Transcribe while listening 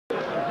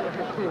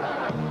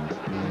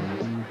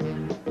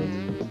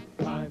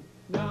Time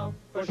now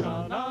for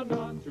Sha Na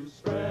Na to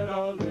spread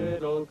our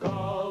little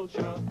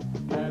culture.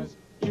 As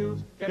you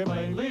can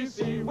plainly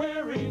see,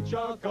 we're each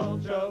a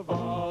culture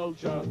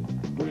vulture.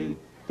 We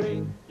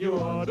think you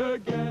ought to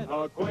get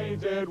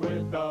acquainted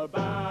with the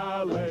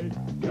ballet.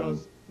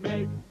 Just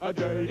make a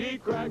dirty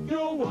crack,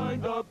 you'll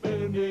wind up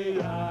in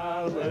the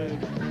alley.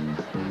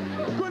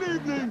 Good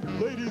evening,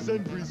 ladies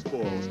and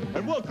greaseballs,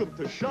 and welcome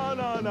to Sha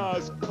Na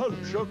Na's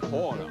Culture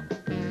Corner.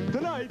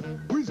 Tonight,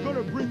 we're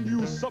gonna bring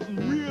you something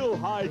real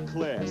high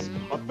class,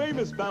 a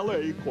famous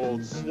ballet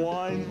called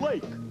Swine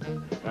Lake.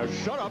 Now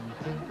shut up,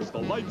 because the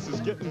lights is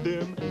getting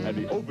dim and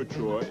the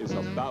overture is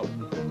about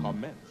to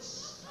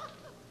commence.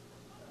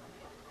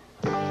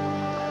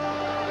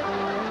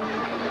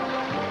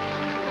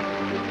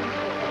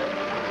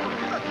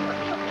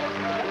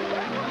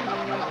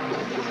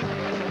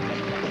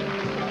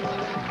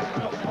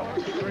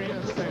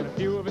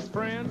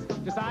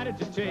 Decided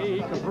to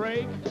take a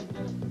break.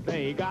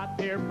 They got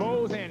their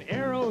bows and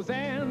arrows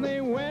and they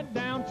went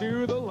down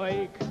to the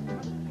lake.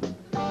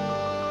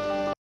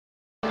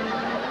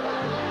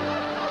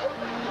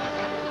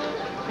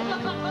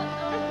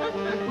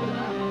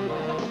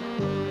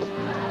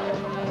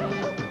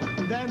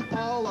 Then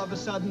all of a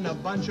sudden a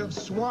bunch of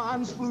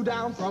swans flew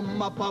down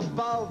from up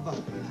above.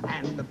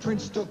 And the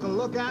prince took a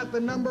look at the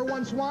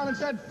 #1 swan and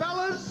said,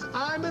 "Fellas,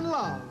 I'm in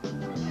love."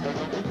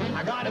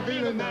 I got a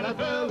feeling that I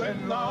fell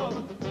in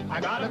love. I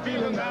got a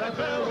feeling that I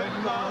fell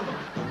in love.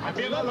 I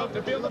feel I love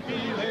to feel the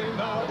feeling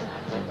of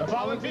the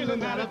falling feeling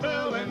that I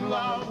fell in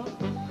love.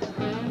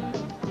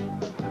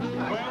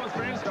 Well, his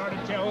friends started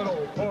telling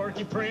old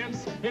Porky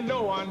Prince in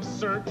no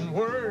uncertain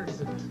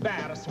words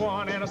that a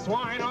swan and a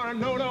swine are a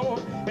no-no,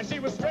 and she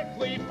was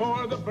strictly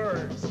for the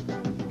birds.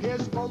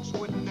 His folks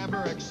would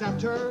never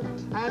accept her,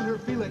 and her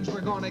feelings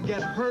were gonna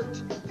get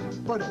hurt.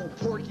 But old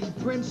Porky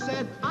Prince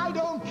said, "I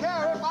don't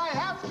care, if I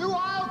have to,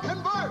 I'll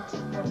convert."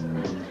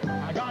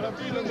 I got a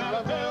feeling that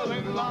I fell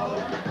in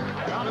love.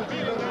 I got a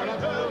feeling that I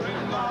fell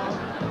in love.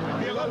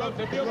 I feel I love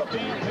to feel the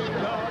feeling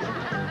of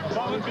a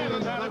falling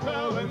feeling that I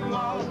fell in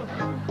love.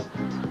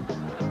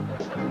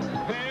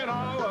 Then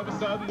all of a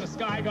sudden the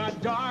sky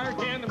got dark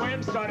and the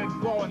wind started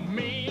blowing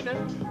mean.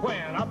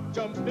 When up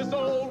jumped this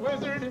old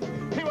wizard,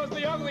 he was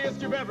the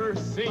ugliest you've ever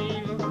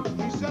seen.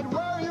 He said,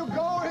 "Where are you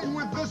going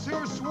with this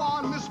here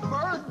swan? This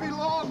bird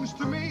belongs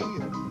to me.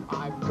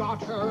 I've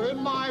got her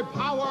in my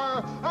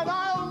power, and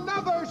I'll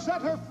never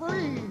set her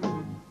free."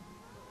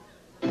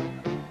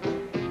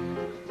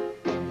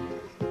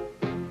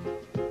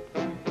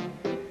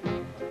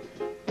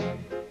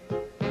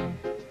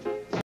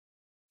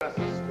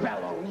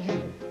 Spell on you.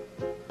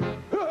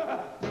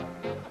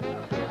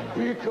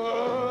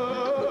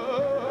 Because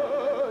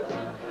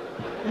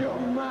you're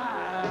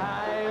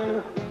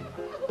mine.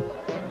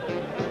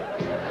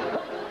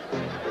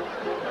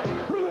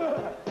 To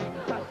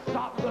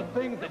stop the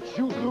things that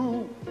you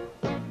do.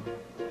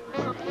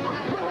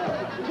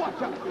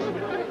 Watch out.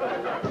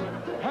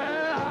 I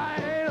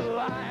ain't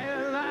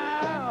lying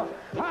now.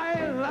 I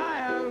ain't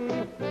lying.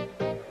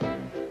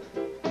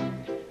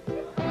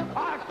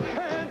 I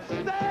can't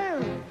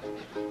stand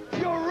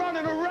you're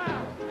running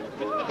around.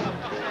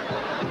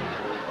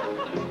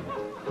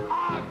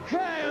 I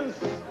can't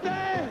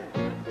stand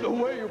the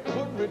way you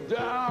put me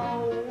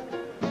down.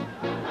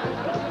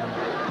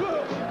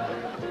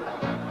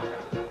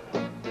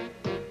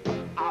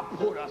 I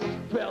put a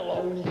spell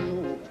on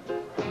you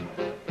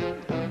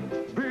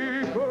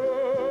because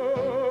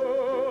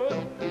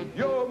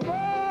you're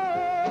mine.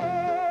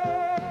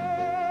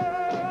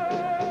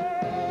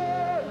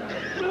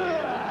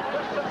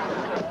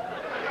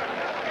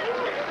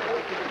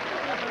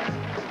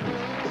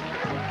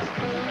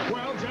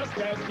 Well, just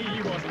as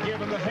he was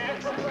given the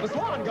hex, the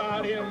swan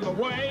got in the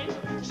way.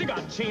 She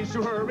got changed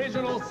to her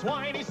original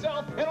swiney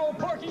self, and old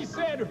Porky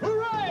said,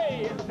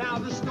 "Hooray!" Now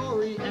the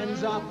story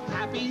ends up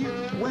happy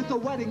with a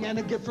wedding and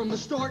a gift from the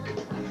stork.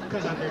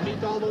 'Cause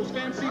underneath all those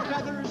fancy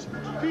feathers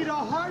beat a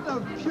heart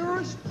of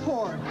purest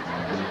pork.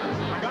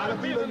 I got a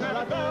feeling that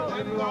I fell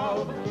in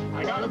love.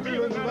 I got a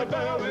feeling that I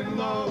fell in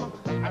love.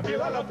 I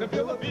feel I love to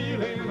feel the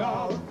feeling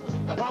of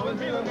the falling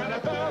feeling that I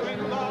fell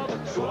in love.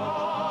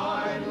 Swan.